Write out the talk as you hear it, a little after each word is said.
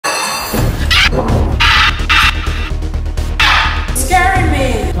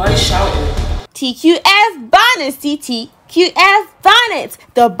TQF bonnets, TQF bonnets,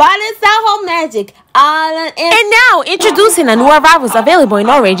 the bonnets that hold magic all in. And now, introducing a new arrivals available in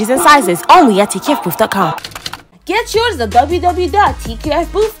all ranges and sizes, only at tqfbooth.com. Get yours at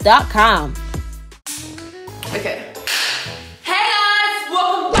www.tqfbooth.com. Okay. Hey guys,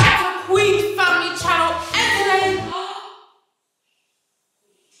 welcome back to Queen Family Channel, and today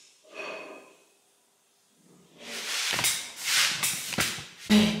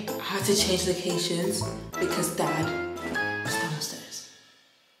I had to change locations because Dad was downstairs.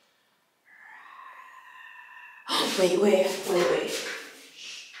 Wait. I'm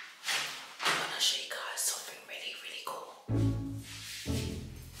gonna show you guys something really cool.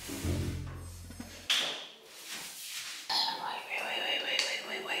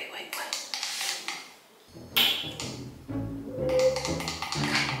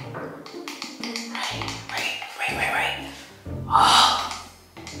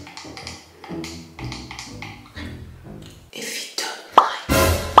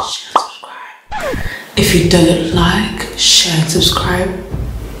 If you don't like, share and subscribe.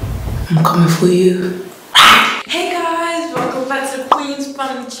 I'm coming for you. Hey guys, welcome back to the Queen's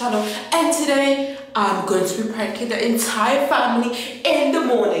Family Channel, and today I'm going to be pranking the entire family in the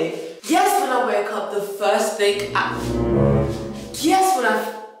morning. Yes, when I wake up, the first thing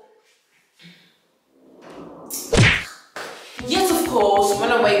Yes, of course,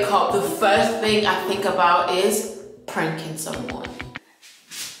 when I wake up, the first thing I think about is pranking someone.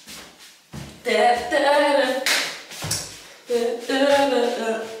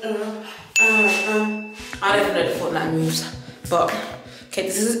 I don't even know the Fortnite moves, but okay,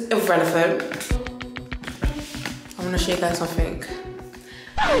 this is irrelevant. I'm gonna show you guys something.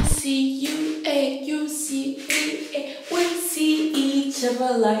 I see you, you see me, we see each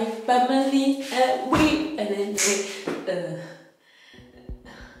other like family, and we,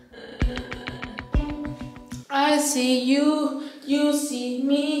 I see you, you see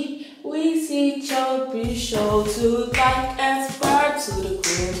me, we see each other. Be sure to like and subscribe to the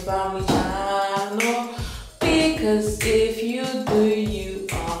Queen's Family Channel, because if you do, you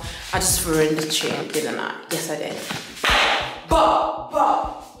are. I just ruined the tune, didn't I? Yes, I did. But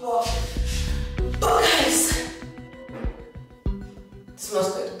guys, it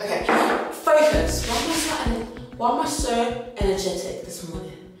smells good. Okay, focus. Why am I so energetic this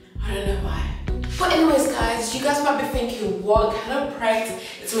morning? I don't know why. But anyways, guys, you guys might be thinking, what kind of prank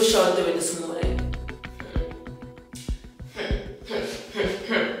is Michelle doing this morning?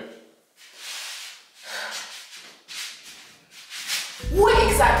 What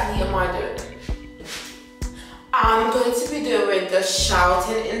exactly am I doing? I'm going to be doing the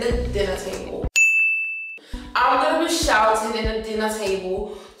shouting in the dinner table. I'm going to be shouting in the dinner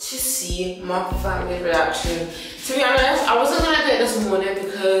table to see my family reaction. To be honest, I wasn't going to do it this morning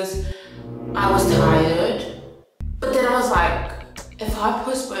because I was tired. But then I was like, if I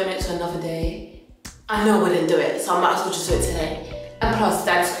postpone it to another day, I know I wouldn't do it. So I might as well just do it today. And plus,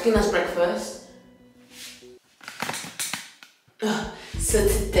 Dad's cooking us breakfast. So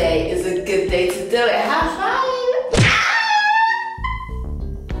today is a good day to do it. High five!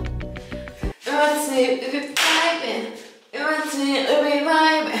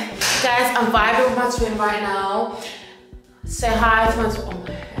 Guys, I'm vibing with my twin right now. Say hi to my twin. Oh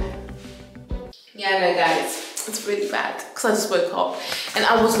my hair. Yeah, no guys, it's really bad because I just woke up and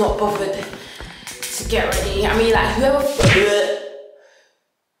I was not bothered to get ready. I mean, like, whoever.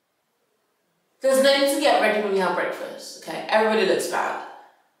 There's no need to get ready when you have breakfast, okay? Everybody looks bad.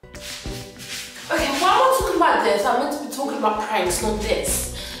 Okay, why am I talking about this? I'm meant to be talking about pranks, not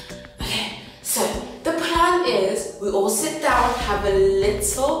this. Okay, so the plan is we all sit down,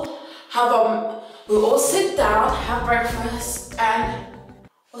 we all sit down, have breakfast, and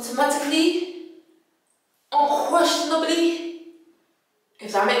automatically, unquestionably,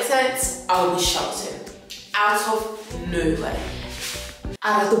 if that makes sense, I'll be shouting out of nowhere,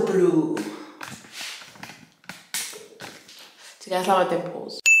 out of the blue. Do you guys like my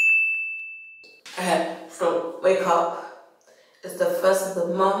dimples? Okay, so wake up. It's the first of the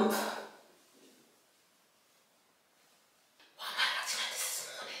month. Why am I acting like this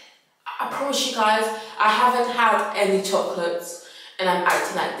morning? I promise you guys, I haven't had any chocolates and I'm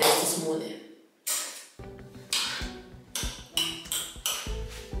acting like this morning.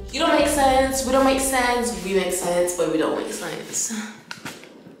 You don't make sense, we don't make sense, we make sense, but we don't make sense.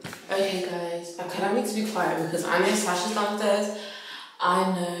 Okay guys, I kind of need to be quiet because I know Sash is downstairs. I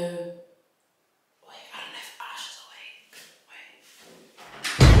know. Wait, I don't know if Ash is awake.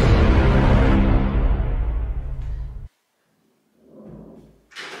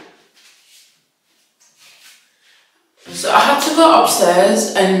 Wait. So I had to go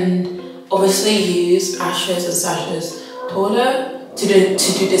upstairs and obviously use Ashes and Sasha's toilet to do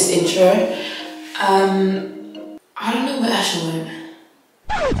this intro. I don't know where Asha went.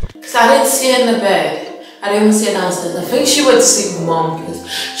 Because I didn't see her in the bed. I didn't even see her downstairs. I think she went to sleep with Mom because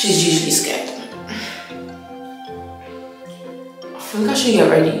she's usually scared. I think I should get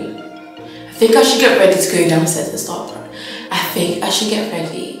ready. I think I should get ready to go downstairs and start prank. I think I should get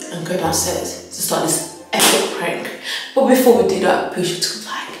ready and go downstairs to start this epic prank. But before we do that, be sure to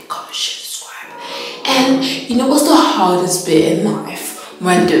like, comment, share, subscribe. And you know what's the hardest bit in life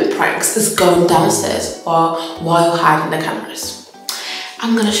when doing pranks? Is going downstairs while you're hiding the cameras.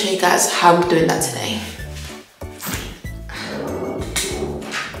 I'm gonna show you guys how I'm doing that today.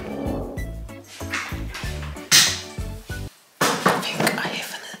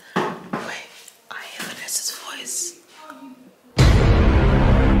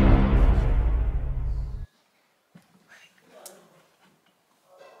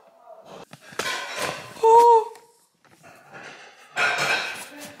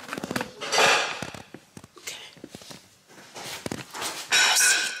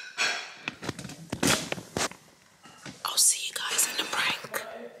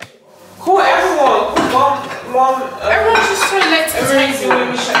 Call everyone. Mom. Everyone's just so late to Everyone's take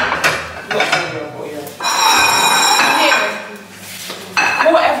doing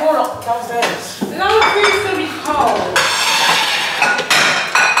Call everyone up downstairs. No, food's gonna be cold.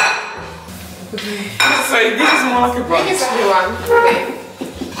 Okay. So this is market Bring it to everyone. Okay.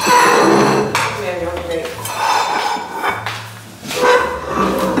 Yeah, you're okay.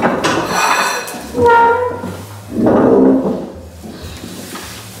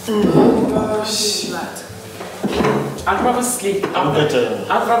 I'd rather sleep.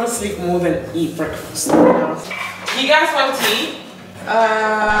 I'd rather sleep more than eat breakfast. You guys want tea?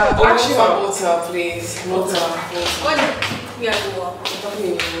 Actually want water, please. Water. Yeah, water.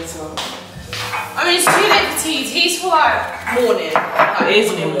 I mean, it's too late for tea. Tea's for like morning. It is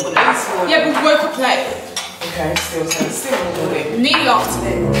morning. Yeah, but we woke up late. Okay, still morning. Nearly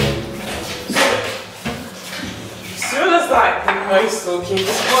afternoon. Suna's like the most talking.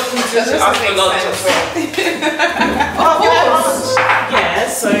 Just watching to us for lunch. Yeah,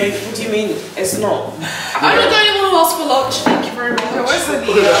 so what do you mean it's not? I'm not the only one who asked for lunch. Thank you very much. Where's the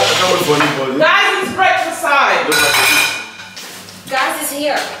Guys, it's breakfast time. Guys, it's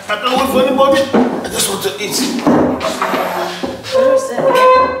here. I don't want for anybody. I just want to eat. Where is it?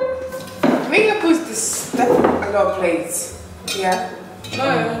 We can put this stuff a lot of plates. Yeah. No,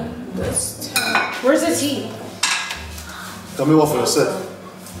 that's where's the tea? Can you make one for yourself?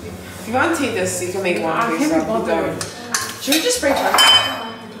 If you want tea, this you can make one for yourself. Should we just break her?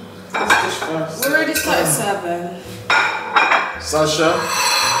 Let's dish first. We already started serving. Sasha.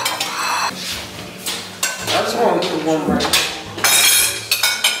 I just want one bread.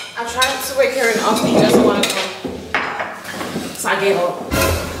 I tried to wake her up, he doesn't want to come. So I gave up.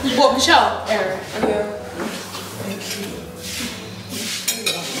 What, Michelle? Error. Yeah.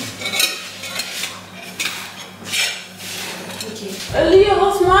 Aaliyah,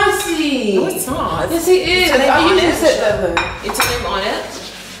 what's my seat? No, it's not. Yes, it is. It's a name I on usually it. sit there though. It's a name on it?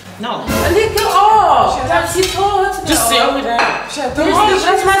 No. Aaliyah, get off. She told her to Just sit over there.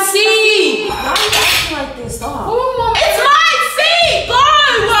 That's my seat. Why are you acting like this? Stop. Oh, Mom. It's my seat! Go!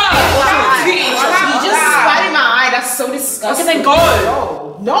 You just spat in my eye. That's so disgusting. Okay, then go.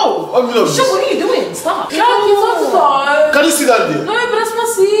 No. Shut, what are you doing? Stop. Can you see that there? No, but that's my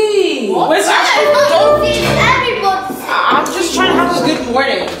seat. Where's Don't feed everybody. I'm just trying to have a good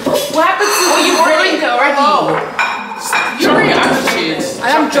morning. What happened to you ruined it already? Drop your attitude. I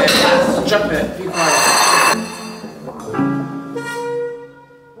am dropping that. Drop it. Be quiet.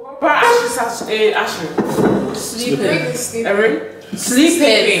 But Ashley. Sleeping. Erin?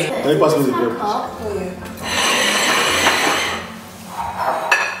 Sleeping. Can you pass me the bread?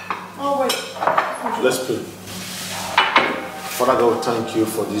 Oh, wait. Let's pray. Father God, thank you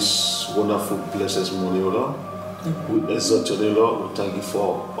for this wonderful, blessed morning, O Lord. We exalt your name, Lord. We thank you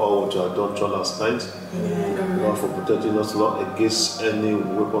for all what you have done through last night. Lord, for protecting us, Lord, against any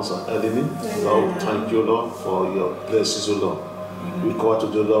weapons of enemy. Lord, we thank you, Lord, for your blessings, O Lord. We come to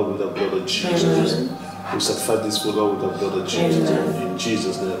the Lord with the blood of Jesus. We sanctify this food, Lord, with the blood of Jesus. In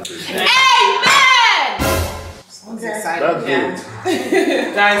Jesus' name. Amen! That's good.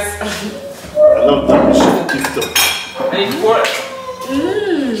 Guys, I love that. We should gift up. I need work. Can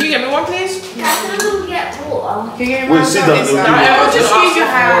you get me one, please? Can I get water? Can you get me Wait, one? sit down. Everyone just use your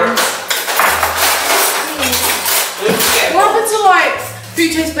hands. What happened to like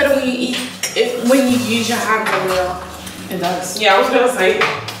food tastes better when you eat when you use your hands on it? It does. Yeah, I was gonna say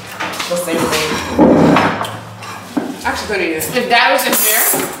the same thing. Actually, don't eat it. If Dad was in here,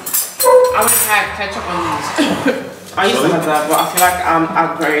 I would have had ketchup on these. I used to have that, but I feel like I'm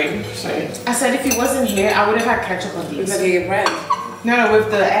upgrading. So I said if he wasn't here, I would have had ketchup on these. With the bread. No, with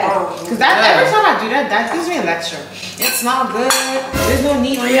the egg. Because every time I do that, that gives me a lecture. It's not good. There's no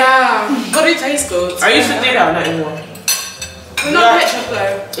need for Yeah, but it tastes good. I used to do that, not anymore. We're not ketchup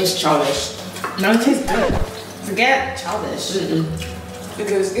though. It's childish. No, it tastes good. Forget childish.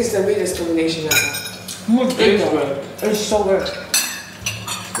 Because it's the weirdest combination ever. It's good. It's so good.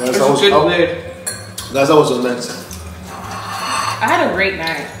 Guys, that was a night. I had a great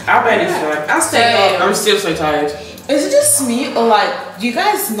night. I bet it's like I'll stay up. I'm still so tired. Is it just me or like, do you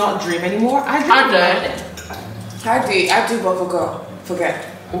guys not dream anymore? I dream. I do, but forget.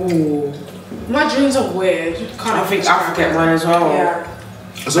 Ooh. My dreams are weird. I think I forget mine as well. Yeah.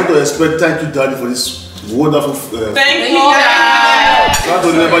 I just want to express thank you, Daddy, for this wonderful. Thank you, Dad. I want to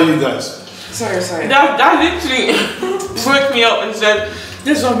remember you guys. Sorry. That literally woke me up and said,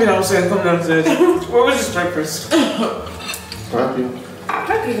 "This is something I was saying. Come downstairs. What was this breakfast?" Happy. I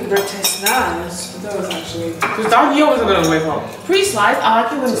think the bread tastes nice. That was actually. Because down here wasn't gonna wake up. Pre-sliced. I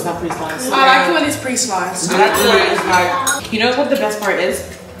like it when it's not pre-sliced. I like it when it's pre-sliced. I like the way it's like. You know what the best part is?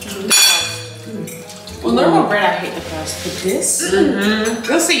 Well, normal bread, I hate the crust, but this,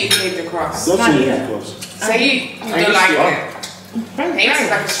 Don't say you hate the crust. Don't not say yet. it, of course. Say you don't like it. very Hate is good.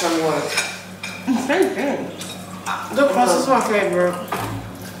 like a strong word. It's very good. The crust is my favorite.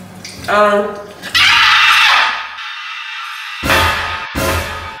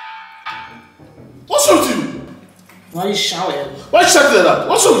 What's wrong with you? Why are you shouting? Why are you shouting like that?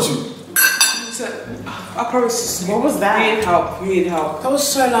 What's wrong with you? I promise to sleep. What was that? You need help. That was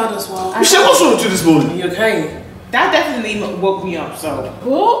so loud as well. Michelle, what's wrong with you this morning? Are you okay? That definitely woke me up, so.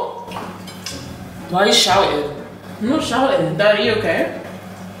 What? Why are you shouting? I'm not shouting. Dad, are you okay?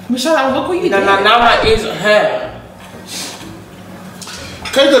 Michelle, look what you did. Now my ears hurt.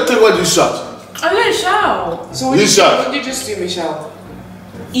 Can you tell me why you shout? I didn't shout. So You shout. what did you just do, Michelle?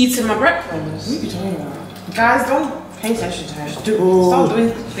 Eating my breakfast. What are you talking about? Guys, don't pay attention to her. Stop doing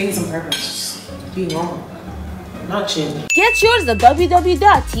things on purpose. Be normal. Not chill. Get yours at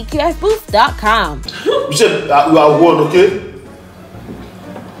www.tqfbooth.com. Michelle, you are one, okay?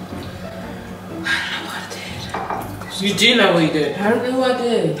 You do know what you did. I don't know what I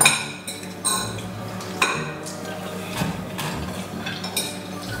did.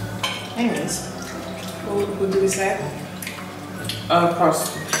 Anyways. What did we say?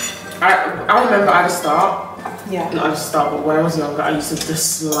 Cross. I remember at the start. Yeah. Not at the start, but when I was younger, I used to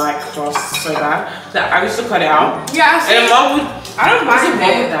dislike cross so bad that I used to cut it out. Yeah, And mom would. I don't Was it mind mom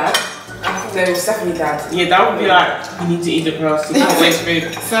it. with that? No, it's definitely that. Yeah, that would be like, you need to eat the cross. You can't waste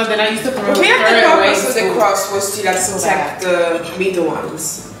food. So then I used to throw We had the it away. purpose of the cross was to like protect the middle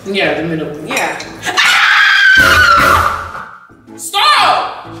ones. Yeah, the middle. Yeah.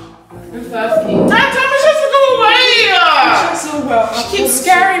 Stop! First thing. That time is just to go away! So well. She keeps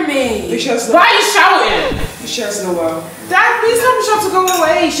scaring me. Michelle's Why are you shouting? Michelle's no well. Dad, please tell Michelle to go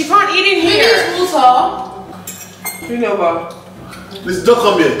away. She can't eat in here. You know well. Listen, don't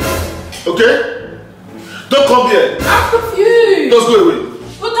come here. Okay? Don't come here. I'm confused. Just go away.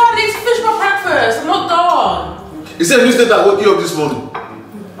 But Dad, it's fish my breakfast. I'm not done. Is that you that woke you up this morning?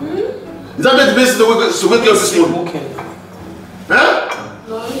 Is that meant to be to wake you up this morning? Walking. Huh?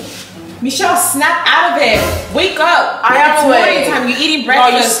 Michelle, snap out of it. Wake up. I am It's awake. morning time. You're eating No, you're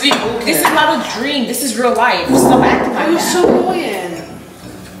breakfast. sleepwalking. This is not a dream. This is real life. Stop acting like You're that. so annoying.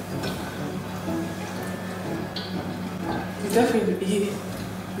 You definitely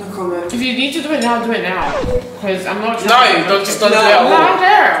no comment. If you need to do it now, do it now. Because I'm not No, trying. don't just don't do No, it at No, I all. don't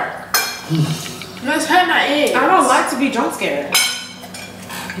care. No, it's hurt my ears. I don't like to be jump scared.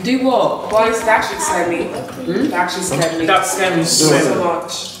 Do what? Well, it's actually scared me. It actually scared me. That scared me so so much.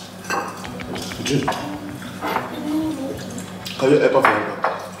 much. Jim. Can you help her?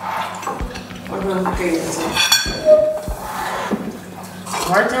 I'm gonna okay,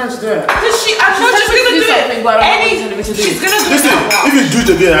 Hard time to do it. I know she's gonna do it. but I don't know She's gonna do Listen, it. if you do it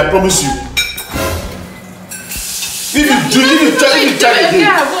again, I promise you. If you try it again.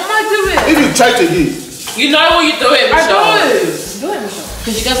 Yeah, what am I doing? If you try it again. You know what you're doing, I Michelle. do it, Michelle.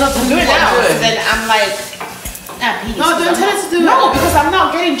 Because you guys have to Do it now. Do it. Then I'm like, peace. No, don't tell her to do it. No, because I'm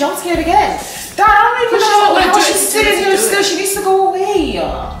not getting jump scared again. Dad, I don't even Michelle, know when how do it, she's do sitting it, here do still. it. She needs to go away.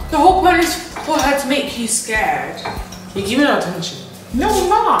 The whole point is for her to make you scared. You're giving her attention. No, I'm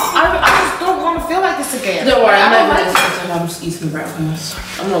not. I just don't want to feel like this again. Don't worry, I I'm don't not like even gonna I'm just eating breakfast.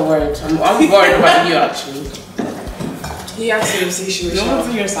 I'm not worried. I'm worried about you actually. He has the same issue with No Michelle. one's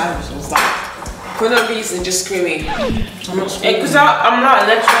on your side, Michelle. Stop. For no reason, just screaming. I'm not screaming. Because I'm not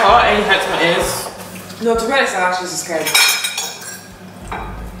electrical and it hurts my ears. No, to be honest, I'm actually scared.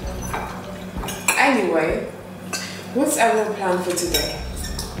 Anyway, what's our plan for today?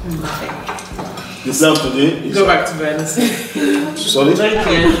 Nothing. The plan today is Go back to bed. sorry. Thank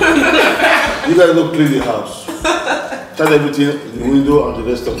you. You guys go clean the house. Turn everything, the window and the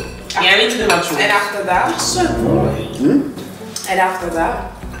rest of it. Yeah, I need to do my chores. And after that? That's so boring. And after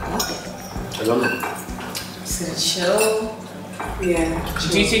that? I don't know. Just gonna chill. Yeah.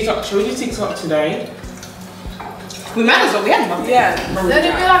 Do TikTok? Should we do TikTok today? We might as well. We have nothing. Yeah. Let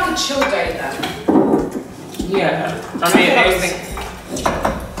it be like a chill day then. Yeah. I mean,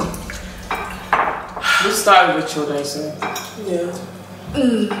 we started with chill day, so. Yeah.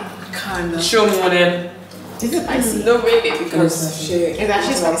 Kind of. Chill morning. Is it spicy? No, really, because shit. It's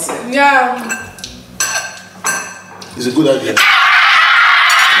actually spicy. Yeah. It's a good idea.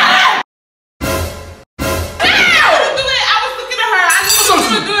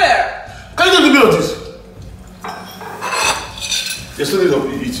 Can you do the of this? There's nothing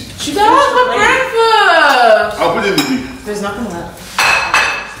of eating. She got my breakfast. I'll put it in the big. There's nothing left.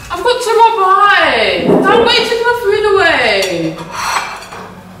 I've got 2 more bites. Don't wait, take my food away.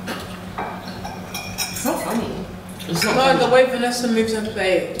 It's not funny. It's not No, funny. the way Vanessa moves her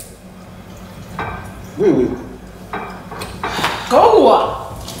plate. Wait. Go.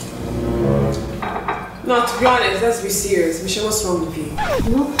 No, to be honest, let's be serious. Michelle, what's wrong with you?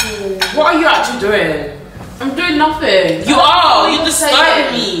 What are you actually doing? I'm doing nothing. You are. You're You're disturbing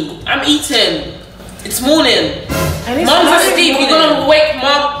saying. me. I'm eating. It's morning. And it's Mom's morning. asleep. You're gonna wake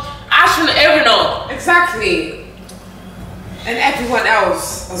Mom, Ash, and everyone. Exactly. And everyone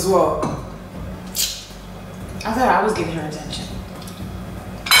else as well. I thought I was giving her attention.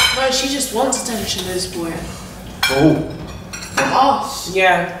 No, she just wants attention, this boy. Oh. From us.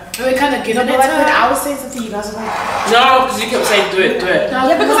 Yeah. And we kind of give No, it but to like when her. I was saying something, you guys were like, No, because you kept saying do it.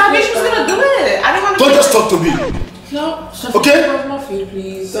 yeah, because I knew she was gonna do it. I didn't want to. Don't just talk to me. No, stop. Okay? Involve my food,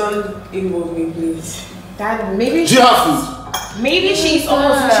 please. Don't involve me, please. Dad, maybe Do you have food? maybe she's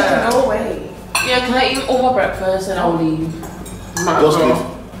almost so she can go away. Yeah, can I eat all my breakfast and I'll leave? Just leave.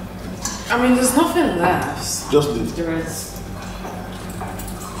 I mean, there's nothing left. Just leave. The rest.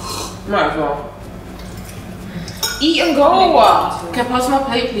 Might as well. Eat and go. Can I pass my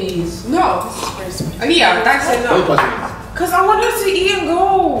plate, please? No. Yeah, that's it. Why you No. passing it? Cause I want her to eat and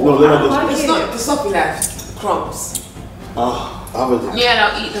go. No, let her go. There's nothing left. Crumbs. Ah, I have it. Yeah, and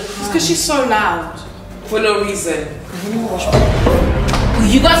I'll eat the It's because she's so loud. For no reason.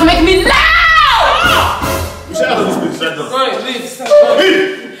 You guys are making me loud! You should have this place right now. Go, leave.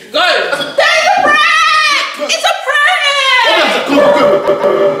 Leave! Go! There's a prank! It's a prank!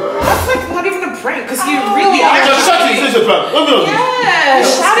 That's like not even a prank. Cause you really are. Just shut it, it's a plan. Let me know. Yeah,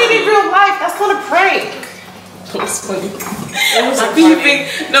 shouting in real life. That's not a prank. That's funny. How do you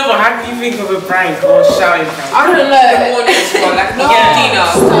think? No, but how do you think of a prank or shouting prank? I don't know. The morning as well. Like, no dinner.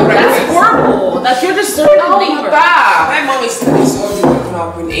 That's horrible. Like you're disturbing the neighbor. My mom is already waking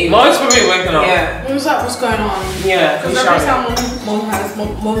up in the Mom's probably waking up. Yeah. What was that? What's going on? Yeah, he's Because every shouting. time mom has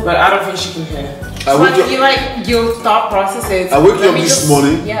mom. But I don't think she can hear. I wake Like you you like your thought process is. I wake you let up me this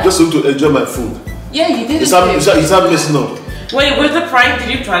morning yeah. just to enjoy my food. Yeah, you did. Is that messing up? Wait, with the prank, did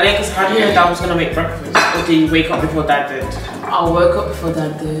you plan it? Because how do you know Dad was gonna make breakfast? Or did you wake up before Dad did? I woke up before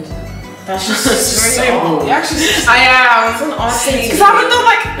Dad did. That's just so odd. rude. I am. It's an odd thing. Because I haven't done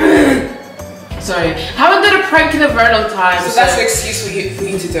like. Sorry, haven't done a prank in a very long time. So that's an excuse for you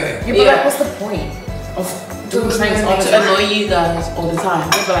to do it. Yeah, but like, what's the point of doing pranks all the time? To annoy you guys all the time.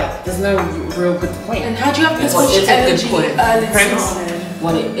 Yeah, but like, there's no real good point. And how do you have this Well, much it's a good energy point. early this Pranks. morning?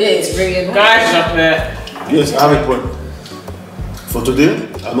 What it is really annoying. Guys, shut it. Yes, I have a point. For today,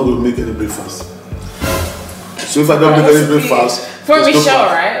 I'm not going to make any breakfast. So if I don't make any breakfast, For there's no Michelle,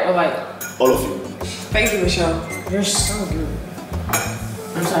 fun. right? Or like, All of you. Thank you, Michelle. you're so rude.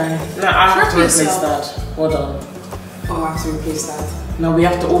 I'm sorry. No, I have to Replace replace that. that. Well done. Oh, I have to replace that. No, we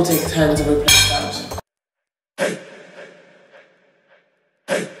have to all take turns to replace